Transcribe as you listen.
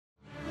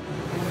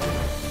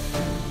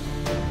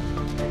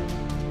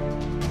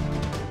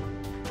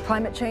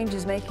Climate change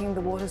is making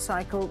the water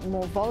cycle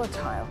more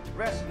volatile.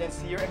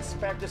 Residents here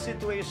expect the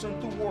situation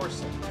to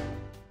worsen.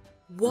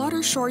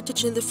 Water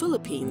shortage in the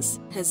Philippines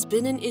has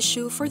been an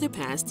issue for the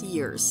past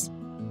years.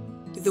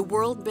 The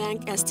World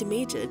Bank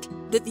estimated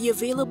that the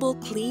available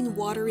clean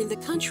water in the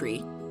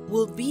country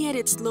will be at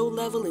its low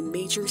level in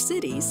major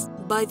cities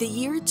by the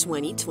year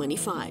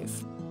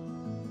 2025.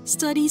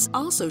 Studies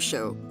also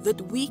show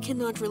that we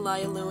cannot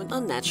rely alone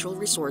on natural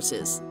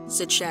resources,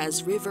 such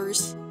as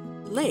rivers,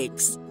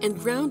 lakes, and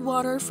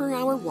groundwater for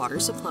our water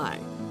supply.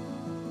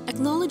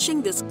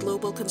 Acknowledging this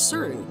global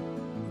concern,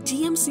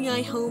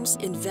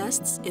 dmcihomes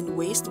invests in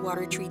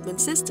wastewater treatment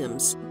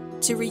systems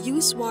to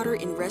reuse water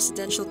in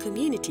residential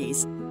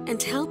communities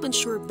and help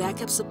ensure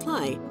backup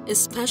supply,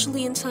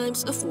 especially in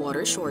times of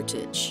water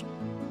shortage.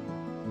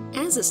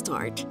 As a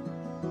start,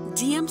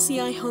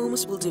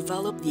 dmcihomes will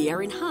develop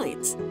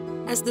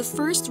TheErinHeights as the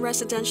first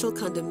residential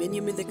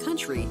condominium in the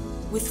country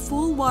with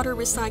full water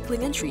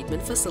recycling and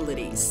treatment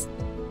facilities.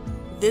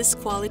 This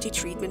quality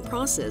treatment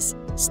process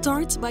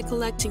starts by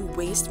collecting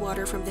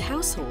wastewater from the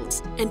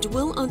households and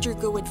will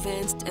undergo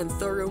advanced and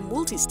thorough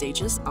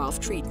multi-stages of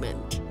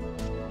treatment.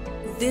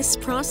 This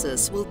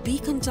process will be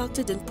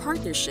conducted in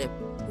partnership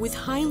with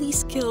highly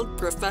skilled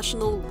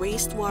professional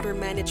wastewater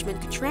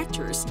management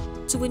contractors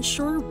to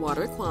ensure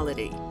water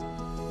quality.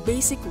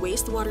 Basic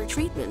wastewater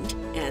treatment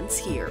ends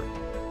here.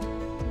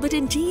 But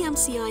in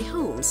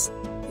dmcihomes,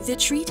 the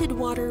treated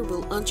water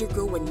will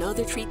undergo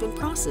another treatment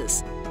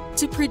process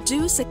to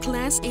produce a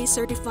Class A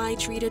certified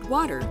treated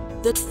water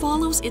that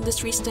follows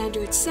industry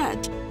standards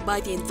set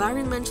by the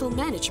Environmental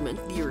Management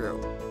Bureau.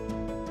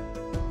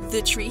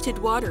 The treated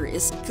water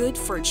is good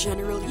for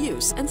general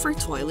use and for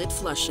toilet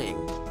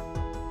flushing.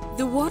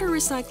 The water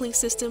recycling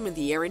system in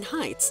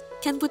TheErinHeights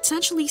can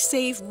potentially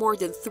save more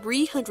than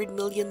 300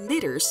 million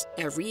liters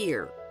every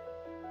year.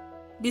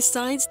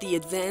 Besides the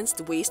advanced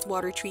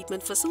wastewater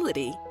treatment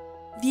facility,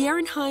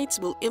 TheErinHeights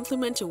will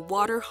implement a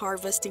water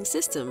harvesting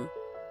system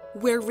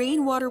where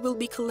rainwater will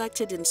be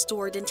collected and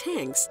stored in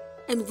tanks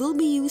and will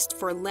be used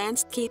for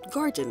landscape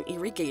garden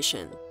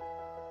irrigation.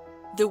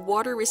 The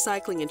water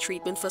recycling and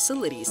treatment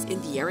facilities in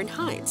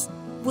TheErinHeights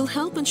will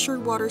help ensure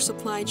water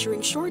supply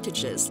during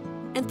shortages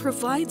and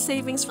provide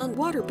savings on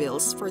water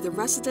bills for the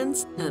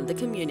residents and the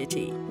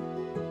community.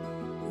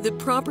 The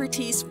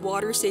property's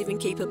water-saving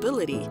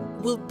capability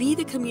will be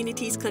the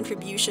community's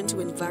contribution to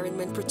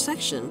environment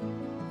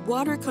protection,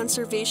 water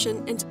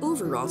conservation, and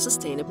overall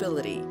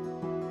sustainability.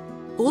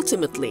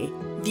 Ultimately,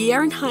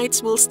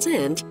 TheErinHeights will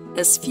stand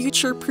as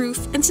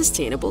future-proof and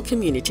sustainable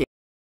community.